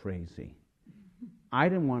that was crazy. I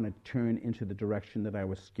didn't want to turn into the direction that I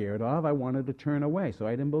was scared of. I wanted to turn away, so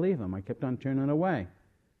I didn't believe him. I kept on turning away.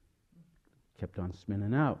 Kept on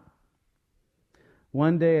spinning out.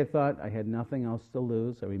 One day I thought I had nothing else to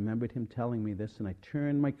lose. I remembered him telling me this, and I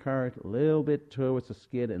turned my car a little bit towards the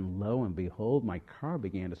skid, and lo and behold, my car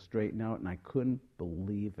began to straighten out, and I couldn't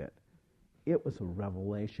believe it. It was a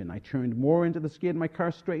revelation. I turned more into the skid, and my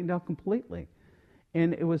car straightened out completely.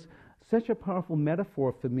 And it was such a powerful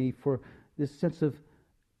metaphor for me for this sense of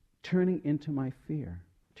turning into my fear,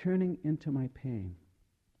 turning into my pain.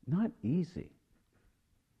 Not easy.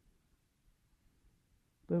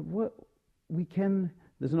 But what we can,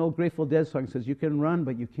 there's an old Grateful Dead song that says, you can run,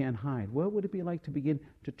 but you can't hide. What would it be like to begin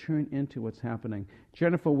to turn into what's happening?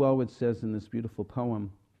 Jennifer Wellwood says in this beautiful poem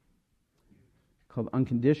called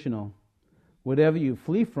Unconditional, whatever you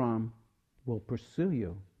flee from will pursue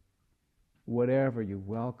you. Whatever you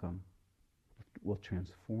welcome will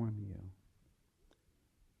transform you.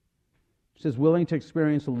 She says, willing to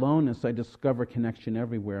experience aloneness, I discover connection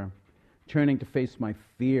everywhere. Turning to face my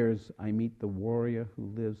fears, I meet the warrior who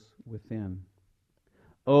lives within.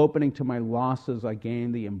 Opening to my losses, I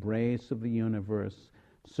gain the embrace of the universe.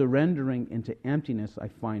 Surrendering into emptiness, I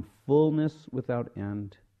find fullness without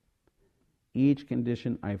end. Each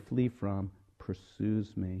condition I flee from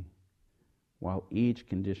pursues me, while each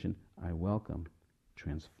condition I welcome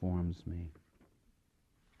transforms me.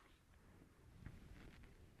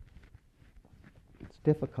 It's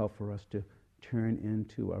difficult for us to turn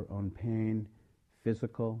into our own pain,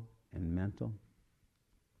 physical and mental.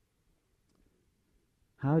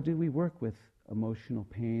 How do we work with emotional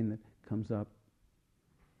pain that comes up?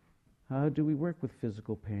 How do we work with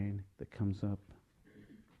physical pain that comes up?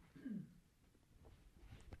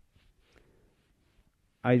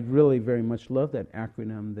 I really very much love that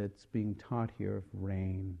acronym that's being taught here of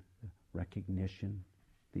RAIN, recognition,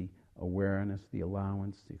 the awareness, the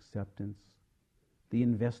allowance, the acceptance, the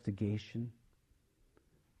investigation,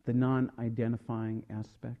 the non-identifying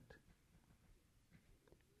aspect.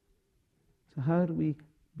 So how do we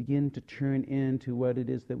begin to turn into what it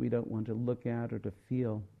is that we don't want to look at or to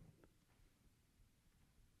feel?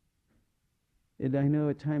 And I know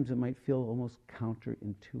at times it might feel almost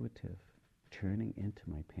counterintuitive, turning into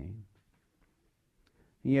my pain.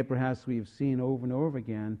 And yet perhaps we've seen over and over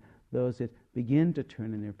again, those that begin to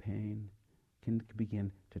turn in their pain can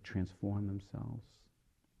begin to transform themselves.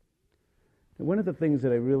 And one of the things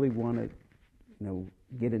that I really want to,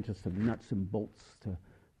 get into some nuts and bolts to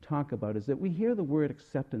talk about is that we hear the word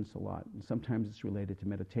acceptance a lot, and sometimes it's related to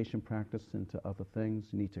meditation practice and to other things.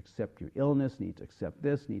 You need to accept your illness, you need to accept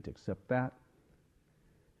this, you need to accept that.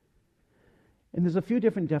 And there's a few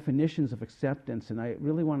different definitions of acceptance, and I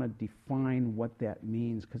really want to define what that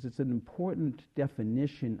means, because it's an important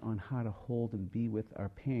definition on how to hold and be with our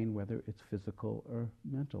pain, whether it's physical or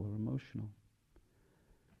mental or emotional.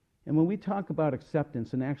 And when we talk about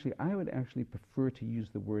acceptance, and I would actually prefer to use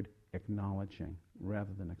the word acknowledging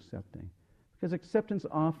rather than accepting, because acceptance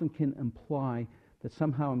often can imply that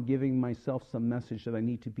somehow I'm giving myself some message that I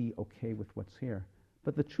need to be okay with what's here.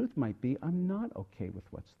 But the truth might be, I'm not okay with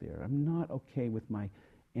what's there. I'm not okay with my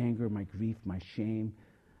anger, my grief, my shame.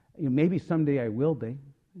 Maybe someday I will be,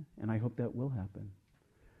 and I hope that will happen.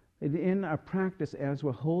 In our practice, as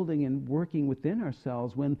we're holding and working within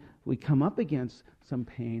ourselves, when we come up against some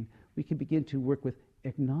pain, we can begin to work with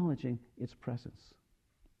acknowledging its presence.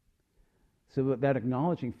 So that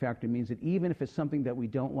acknowledging factor means that even if it's something that we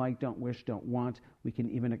don't like, don't wish, don't want, we can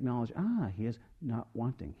even acknowledge, here's not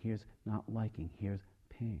wanting, here's not liking, here's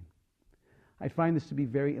pain. I find this to be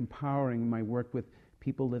very empowering in my work with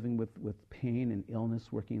people living with pain and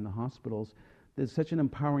illness, working in the hospitals. There's such an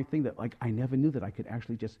empowering thing that, I never knew that I could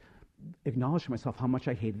actually just acknowledge to myself how much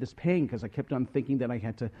I hated this pain, because I kept on thinking that I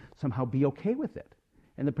had to somehow be okay with it.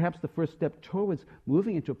 And that perhaps the first step towards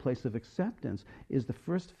moving into a place of acceptance is the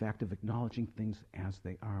first fact of acknowledging things as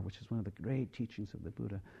they are, which is one of the great teachings of the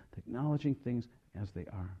Buddha, acknowledging things as they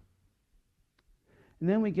are. And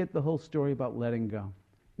then we get the whole story about letting go.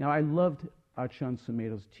 Now, I loved Ajahn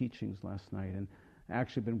Sumedho's teachings last night, and I've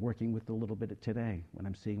actually been working with a little bit of today when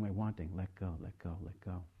I'm seeing my wanting. Let go, let go, let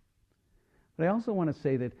go. But I also want to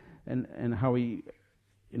say that, and how he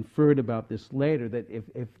inferred about this later, that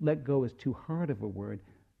if let go is too hard of a word,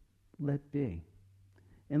 let be.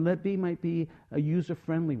 And let be might be a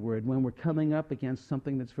user-friendly word when we're coming up against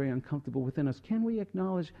something that's very uncomfortable within us. Can we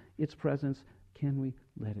acknowledge its presence? Can we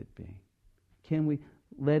let it be? Can we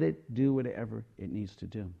let it do whatever it needs to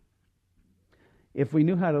do? If we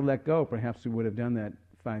knew how to let go, perhaps we would have done that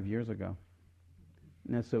 5 years ago.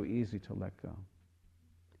 And that's so easy to let go.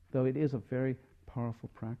 Though it is a very powerful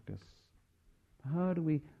practice. How do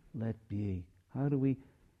we let be? How do we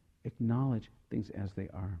acknowledge things as they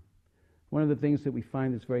are? One of the things that we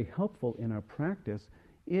find that's very helpful in our practice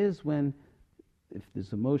is when, if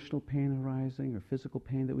there's emotional pain arising or physical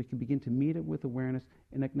pain, that we can begin to meet it with awareness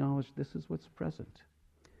and acknowledge this is what's present.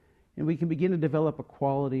 And we can begin to develop a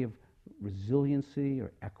quality of resiliency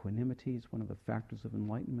or equanimity. Is one of the factors of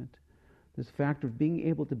enlightenment. This factor of being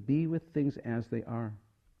able to be with things as they are.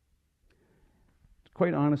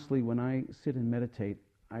 Quite honestly, when I sit and meditate,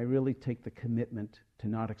 I really take the commitment to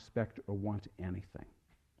not expect or want anything.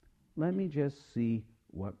 Let me just see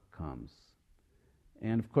what comes.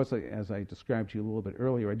 And of course, as I described to you a little bit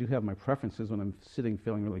earlier, I do have my preferences when I'm sitting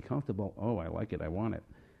feeling really comfortable. Oh, I like it, I want it.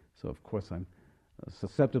 So of course I'm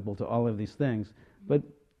susceptible to all of these things. But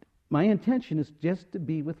my intention is just to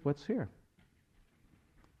be with what's here.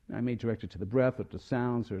 I may direct it to the breath or to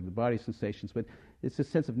sounds or the body sensations, but it's a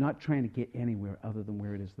sense of not trying to get anywhere other than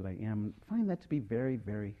where it is that I am. I find that to be very,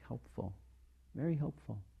 very helpful. Very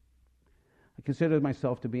helpful. I consider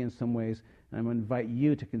myself to be in some ways, and I'm going to invite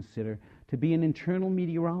you to consider, to be an internal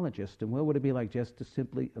meteorologist. And what would it be like just to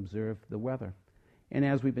simply observe the weather? And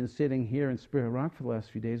as we've been sitting here in Spirit Rock for the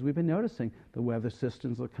last few days, we've been noticing the weather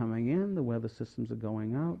systems are coming in, the weather systems are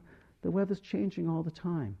going out, the weather's changing all the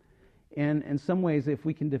time. And in some ways, if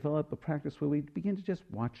we can develop a practice where we begin to just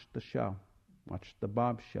watch the show, watch the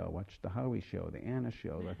Bob show, watch the Howie show, the Anna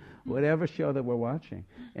show, whatever show that we're watching,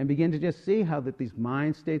 and begin to just see how that these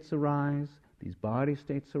mind states arise, these body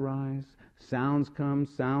states arise, sounds come,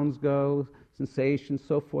 sounds go, sensations,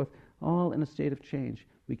 so forth, all in a state of change,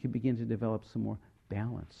 we can begin to develop some more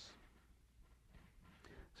balance.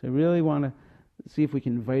 So I really want to see if we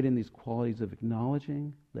can invite in these qualities of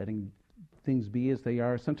acknowledging, letting things be as they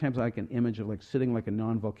are. Sometimes I like an image of sitting like a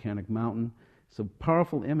non-volcanic mountain. It's a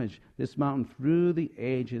powerful image. This mountain through the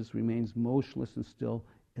ages remains motionless and still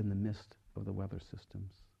in the midst of the weather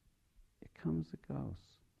systems. comes, it goes.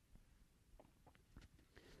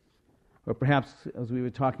 Or perhaps, as we were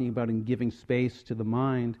talking about in giving space to the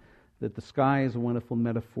mind, that the sky is a wonderful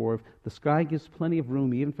metaphor. The sky gives plenty of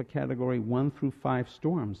room, even for category 1 through 5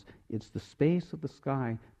 storms. It's the space of the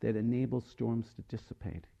sky that enables storms to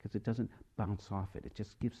dissipate, because it doesn't bounce off it. It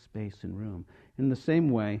just gives space and room. In the same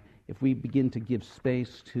way, if we begin to give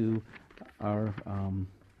space to our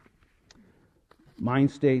mind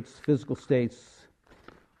states, physical states,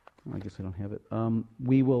 I guess I don't have it,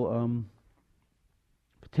 we will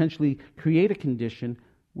potentially create a condition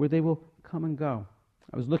where they will come and go.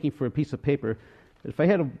 I was looking for a piece of paper. If I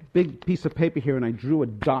had a big piece of paper here and I drew a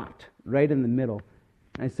dot right in the middle,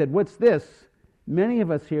 and I said, "What's this?" Many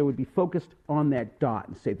of us here would be focused on that dot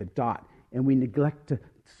and say the dot, and we neglect to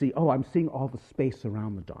see, oh, I'm seeing all the space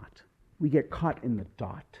around the dot. We get caught in the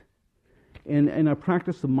dot. And in our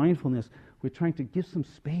practice of mindfulness, we're trying to give some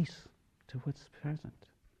space to what's present.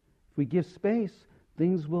 If we give space,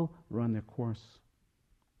 things will run their course.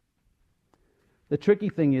 The tricky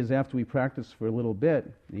thing is, after we practice for a little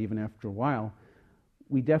bit, even after a while,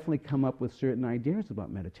 we definitely come up with certain ideas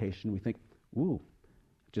about meditation. We think, ooh,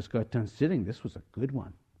 just got done sitting, this was a good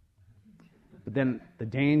one. But then the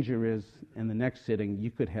danger is, in the next sitting,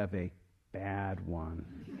 you could have a bad one.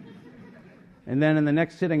 And then in the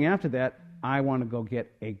next sitting after that, I want to go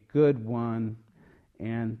get a good one,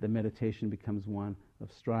 and the meditation becomes one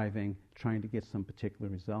of striving, trying to get some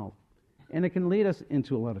particular result. And it can lead us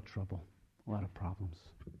into a lot of trouble. A lot of problems.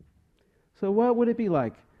 So what would it be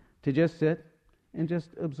like to just sit and just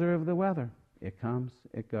observe the weather? It comes,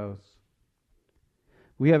 it goes.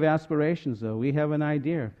 We have aspirations, though. We have an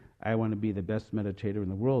idea. I want to be the best meditator in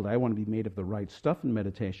the world. I want to be made of the right stuff in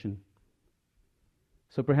meditation.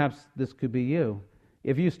 So perhaps this could be you.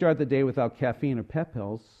 If you start the day without caffeine or pep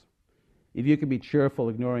pills, if you can be cheerful,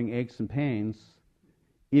 ignoring aches and pains,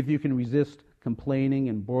 if you can resist complaining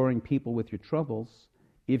and boring people with your troubles,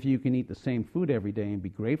 if you can eat the same food every day and be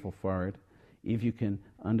grateful for it, if you can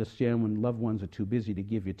understand when loved ones are too busy to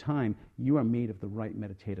give you time, you are made of the right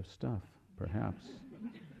meditative stuff, perhaps.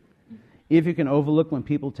 If you can overlook when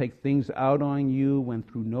people take things out on you, when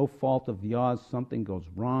through no fault of yours something goes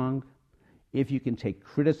wrong, if you can take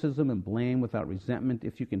criticism and blame without resentment,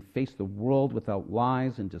 if you can face the world without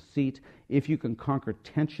lies and deceit, if you can conquer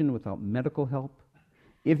tension without medical help,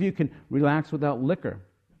 if you can relax without liquor,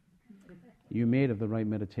 you're made of the right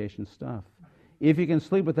meditation stuff. If you can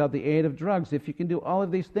sleep without the aid of drugs, if you can do all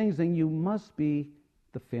of these things, then you must be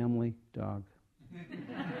the family dog.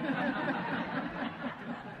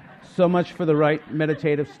 So much for the right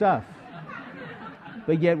meditative stuff.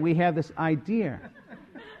 But yet we have this idea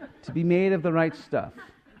to be made of the right stuff.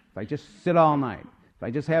 If I just sit all night, if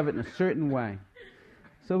I just have it in a certain way.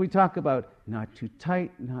 So we talk about not too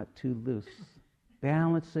tight, not too loose.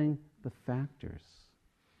 Balancing the factors.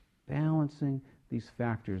 Balancing these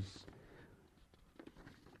factors.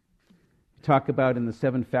 We talk about in the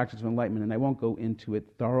 7 factors of enlightenment, and I won't go into it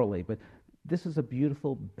thoroughly, but this is a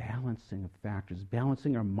beautiful balancing of factors.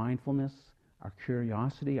 Balancing our mindfulness, our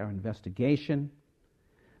curiosity, our investigation.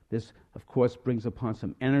 This, of course, brings upon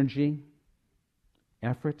some energy,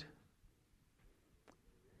 effort.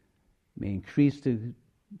 May increase that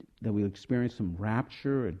we'll experience some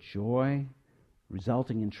rapture or joy,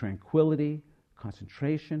 resulting in tranquility,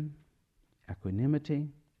 concentration, equanimity.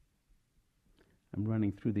 I'm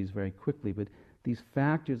running through these very quickly, but these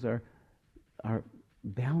factors are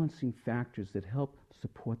balancing factors that help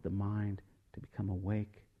support the mind to become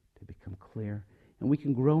awake, to become clear. And we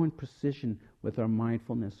can grow in precision with our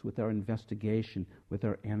mindfulness, with our investigation, with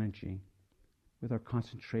our energy, with our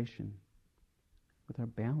concentration, with our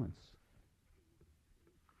balance.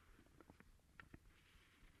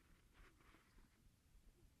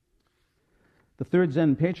 The third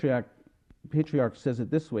Zen patriarch says it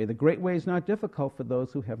this way: the great way is not difficult for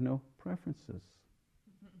those who have no preferences.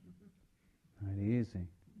 Not easy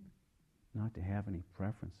not to have any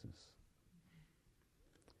preferences.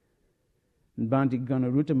 And Bhante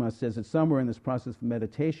Gunaruttama says that somewhere in this process of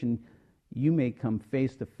meditation, you may come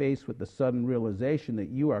face to face with the sudden realization that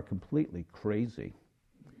you are completely crazy,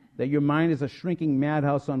 that your mind is a shrinking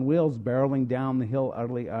madhouse on wheels barreling down the hill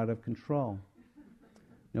utterly out of control.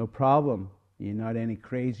 No problem. You're not any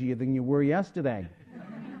crazier than you were yesterday.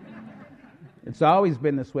 It's always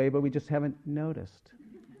been this way, but we just haven't noticed.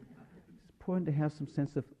 It's important to have some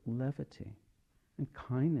sense of levity and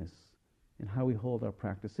kindness in how we hold our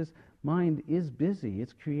practices. Mind is busy.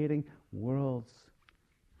 It's creating worlds.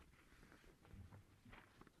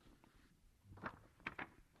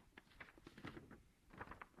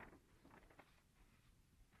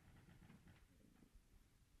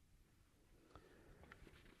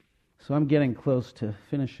 So I'm getting close to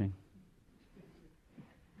finishing,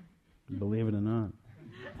 believe it or not.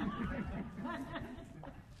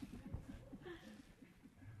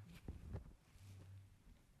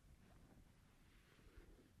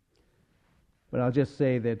 But I'll just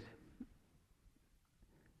say that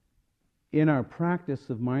in our practice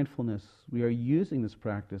of mindfulness, we are using this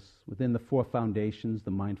practice within the four foundations: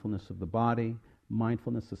 the mindfulness of the body,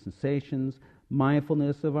 mindfulness of sensations,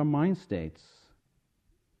 mindfulness of our mind states,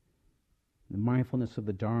 the mindfulness of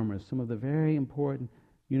the Dharmas, some of the very important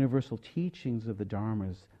universal teachings of the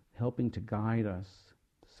Dharmas, helping to guide us,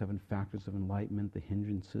 the 7 factors of enlightenment, the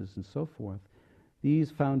hindrances, and so forth.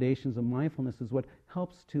 These foundations of mindfulness is what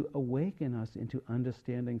helps to awaken us into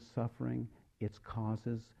understanding suffering, its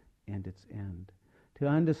causes, and its end. To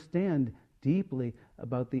understand deeply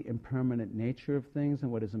about the impermanent nature of things,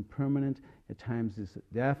 and what is impermanent at times is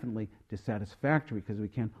definitely dissatisfactory because we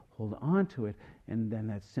can't hold on to it, and then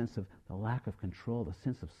that sense of the lack of control, the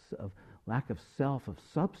sense of lack of self, of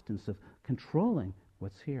substance, of controlling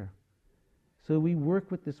what's here. So we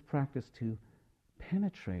work with this practice to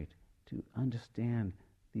penetrate, to understand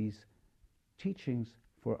these teachings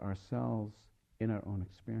for ourselves in our own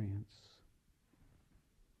experience.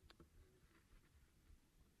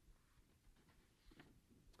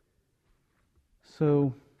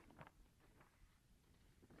 So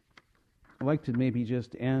I'd like to maybe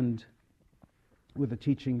just end with a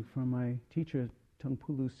teaching from my teacher,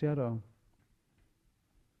 Tongpulu Sero.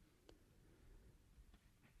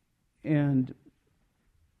 And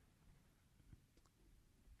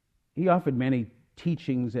he offered many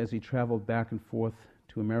teachings as he traveled back and forth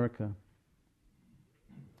to America.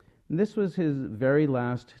 And this was his very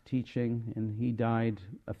last teaching, and he died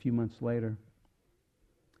a few months later.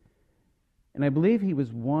 And I believe he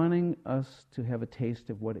was wanting us to have a taste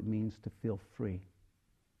of what it means to feel free.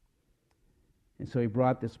 And so he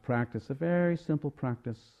brought this practice, a very simple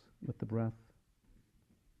practice with the breath.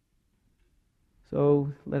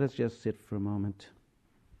 So let us just sit for a moment.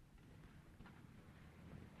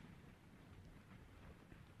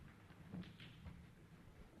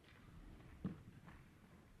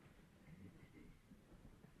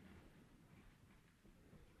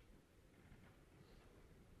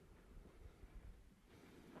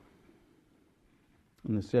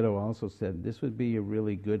 And the Sayadaw also said this would be a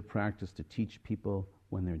really good practice to teach people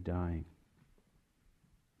when they're dying.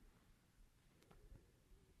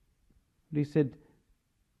 But he said,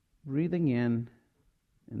 breathing in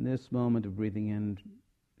this moment of breathing in,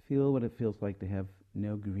 feel what it feels like to have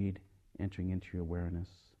no greed entering into your awareness.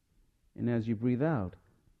 And as you breathe out,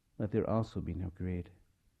 let there also be no greed.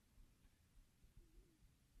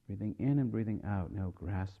 Breathing in and breathing out, no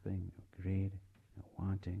grasping, no greed, no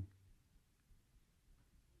wanting.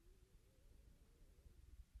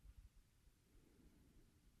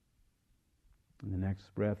 And the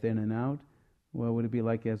next breath in and out, what would it be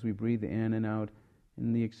like as we breathe in and out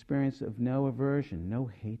in the experience of no aversion, no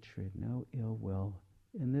hatred, no ill will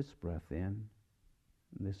in this breath in,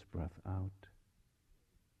 this breath out.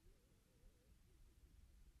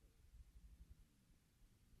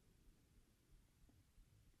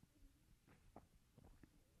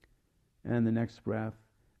 And the next breath,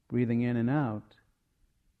 breathing in and out,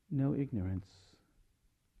 no ignorance,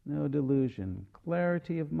 no delusion,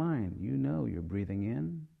 clarity of mind. You know you're breathing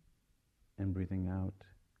in and breathing out.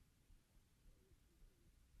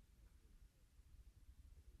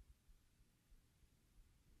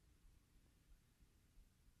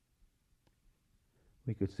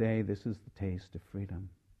 We could say this is the taste of freedom,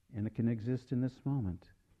 and it can exist in this moment.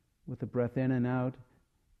 With the breath in and out,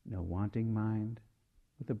 no wanting mind.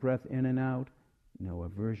 With the breath in and out, no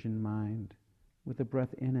aversion mind. With the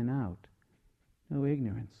breath in and out, no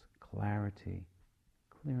ignorance, clarity,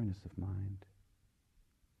 clearness of mind.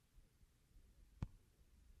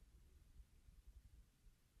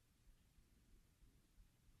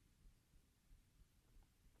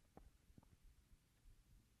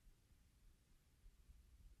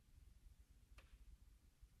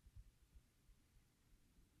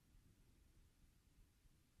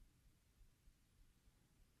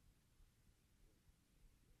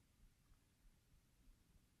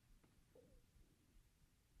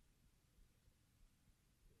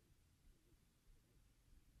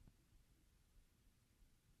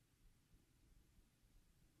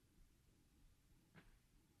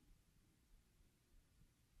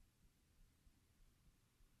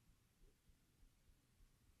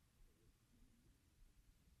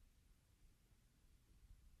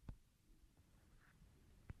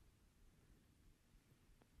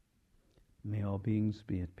 May all beings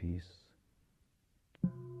be at peace.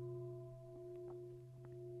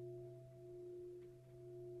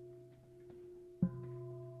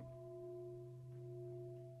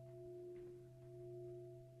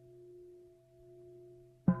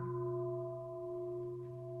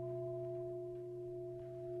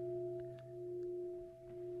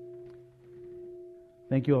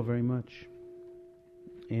 Thank you all very much.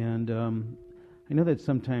 And I know that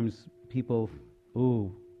sometimes people,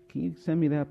 oh, can you send me that